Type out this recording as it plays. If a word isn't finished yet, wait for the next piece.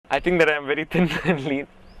I think that I'm very thin and lean.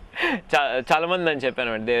 చాలా మంది అని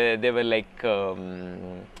చెప్పాను, they were like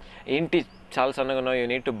ఏంటి చాలా సన్నగా ఉన్నావు, you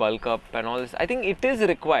need to bulk up and all this. I think it is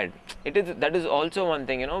required. That is also one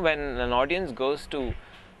thing, when an audience goes to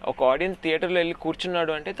ఒక audience థియేటర్లో వెళ్ళి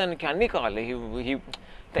కూర్చున్నాడు అంటే తనకి అన్నీ కావాలి.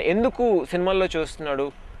 ఎందుకు సినిమాల్లో చూస్తున్నాడు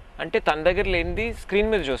అంటే తన దగ్గర లేనిది స్క్రీన్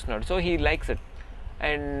మీద చూస్తున్నాడు. So he likes it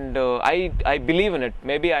and I believe in it.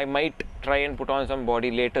 Maybe I might try and put on some body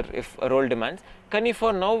later if a role demands. Kani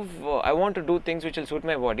for now I want to do things which will suit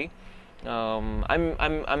my body.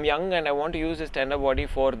 I'm young and I want to use this tender body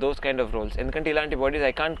for those kind of roles. Endukante ilanti bodies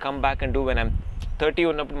I can't come back and do when I'm 30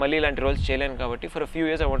 ఉన్నప్పుడు మళ్ళీ ఇలాంటి roles చేయలేను కాబట్టి for a few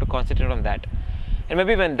years I want to concentrate on that. And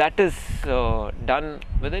maybe when that is done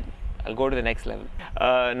with it, I'll go to the next level.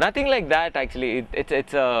 Nothing like that actually.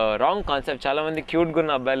 It's a wrong concept. Chala mandi cute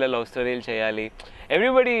gunna abbayala love story cheyali.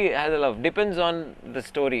 Everybody has a love. Depends on the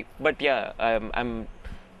story. But yeah, I'm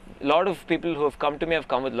lot of people who have come to me have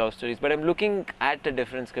come with love stories. But I'm looking at a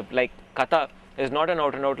different script. Like Katha is not an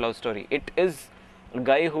out and out love story. It is a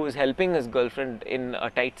guy who is helping his girlfriend in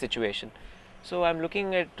a tight situation. So I'm looking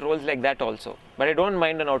at roles like that also. But I don't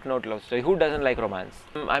mind an out and out love story. Who doesn't like romance?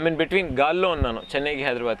 I'm in between Gallo and Chennai ki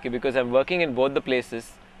Hyderabad ki, because I'm working in both the places.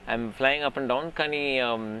 I'm flying up and down. Kani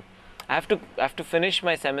I have to finish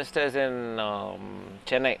my semesters in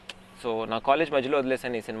Chennai. So na college majlo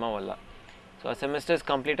odlesani ee cinema valla. So a semesters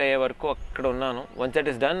complete ayye varaku akkada unnanu. Once that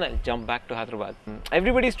is done, I'll jump back to Hyderabad.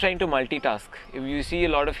 Everybody is trying to multitask. If you see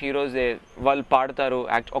a lot of heroes, వాళ్ళు పాడతారు,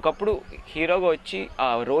 ఒకప్పుడు హీరోగా వచ్చి ఆ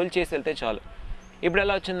role చేసి వెళ్తే చాలు. ఇప్పుడు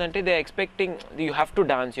ఎలా వచ్చిందంటే they expecting you have to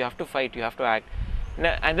dance, you have to fight, you have to act.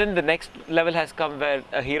 And then the next level has come where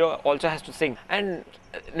a hero also has to sing. And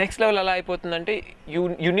next level ala అయిపోతుందంటే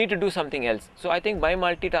you need to do something else. So I think my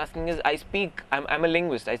multitasking is I'm a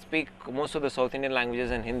linguist. I speak most of the South Indian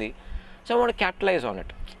languages and Hindi. So I want to capitalize on it.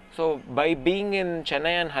 So by being in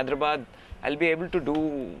Chennai and Hyderabad, I'll be able to do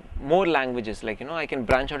more languages. Like, I can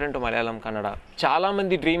branch out into Malayalam, Kannada. Chala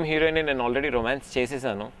mandi dream heroine నేను already romance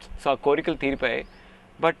చేసేసాను. So ఆ కోరికలు తీరిపోయాయి.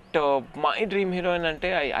 But my dream heroine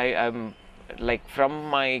ante I'm like from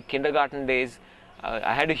my kindergarten days,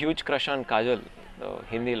 I had a huge crush on Kajol,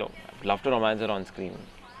 Hindi lo. Love to romance her on screen.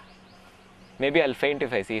 Maybe I'll faint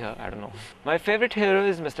if I see her, I don't know. My favorite hero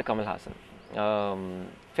is Mr. Kamal Hassan.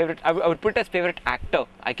 I would put as favorite actor.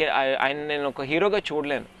 నేను ఒక హీరోగా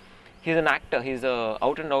చూడలేను. He's an actor. He's a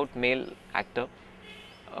out and out male actor.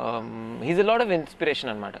 He's a lot of inspiration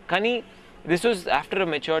anamata. Kani this was after a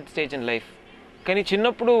matured stage in life. Kani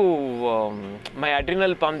chinnappudu my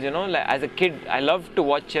adrenal pumps, like as a kid I loved to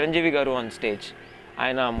watch Chiranjeevi garu on stage.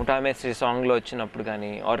 Aina Mutamesri song lo vachinappudu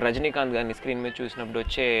gaani or Rajinikanth gaani screen మీద చూసినప్పుడు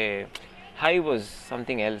వచ్చే high was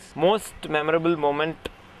something else. Most memorable moment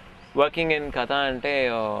working in Katha ante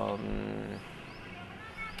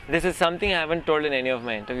this is something I haven't told in any of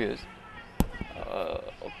my interviews.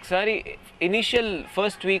 Initial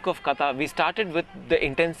first week of Katha, we started with the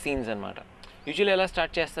intense scenes anamata. Usually ela start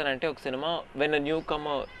chestarante oka cinema, when a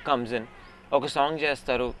newcomer comes in, oka song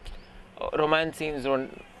chestaru, romance scenes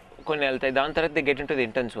konni eltayi, dan tarvata they get into the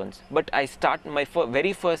intense ones. But my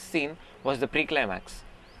very first scene was the pre-climax.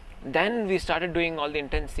 Then we started doing all the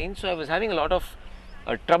intense scenes, so I was having a lot of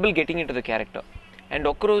trouble getting into the character. And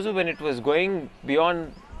okrozu when it was going beyond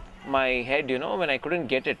my head, when I couldn't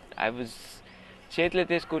get it, I was చేతులు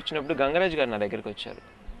ఎత్తేసి కూర్చున్నప్పుడు గంగరాజ్ గారు నా దగ్గరికి వచ్చారు.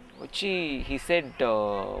 వచ్చి he said,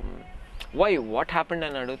 why, what happened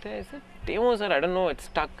అని అడిగితే I said, ఏమో sir, I don't know, it's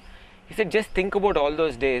stuck. He said, just think about all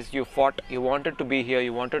those days you fought, you wanted to be here,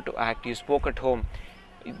 you wanted to act, you spoke at home,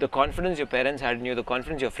 the confidence your parents had in you, the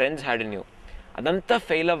confidence your friends had in you, అదంతా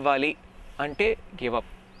fail అవ్వాలి అంటే give up.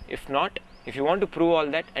 If not, if you want to prove all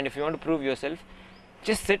that and if you want to prove yourself,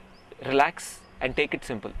 just sit, relax and take it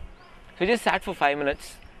simple. So just sat for 5 minutes,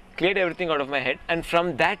 cleared everything out of my head, and from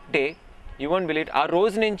that day, you won't believe it, ఆ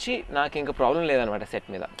రోజు నుంచి నాకు ఇంకా problem లేదనమాట set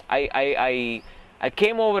మీద. I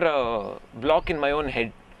came over a block in my own head.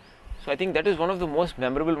 So I think that is one of the most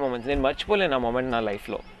memorable moments. నేను మర్చిపోలేను ఆ moment నా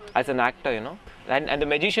లైఫ్లో as an actor, and the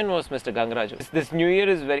magician was Mr. Gangaraju. This new year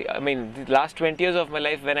is the last 20 years of my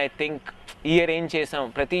life, when I think ఈ year ఏం చేసాం,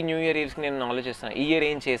 ప్రతి new year ఈవ్స్కి నేను ఆలోచిస్తాను ఈ ఇయర్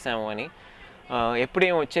ఏం చేసాము అని.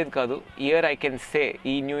 ఎప్పుడేం వచ్చేది కాదు. ఇయర్ ఐ కెన్ సే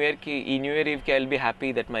ఈ new year ఈవ్కి I will be happy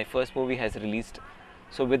that my first movie has released.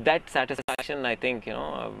 So with that satisfaction I think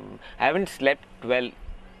I haven't slept well.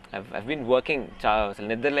 I've been working, అసలు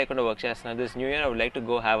నిద్ర లేకుండా వర్క్ చేస్తున్నాను. This new year I would like to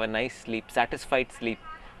go have a nice sleep, satisfied sleep.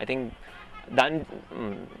 I think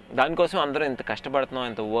దానికోసం అందరూ ఇంత కష్టపడుతున్నాం,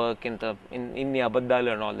 ఇంత work, ఇన్ని అబద్ధాలు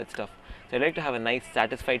and all that stuff. So I like to have a nice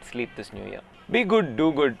satisfied sleep this new year. Be good, do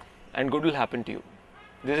good, and good will happen to you.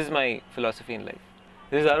 This is my philosophy in life.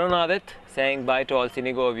 This is Arun Adith saying bye to all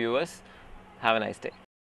CineGo viewers. Have a nice day.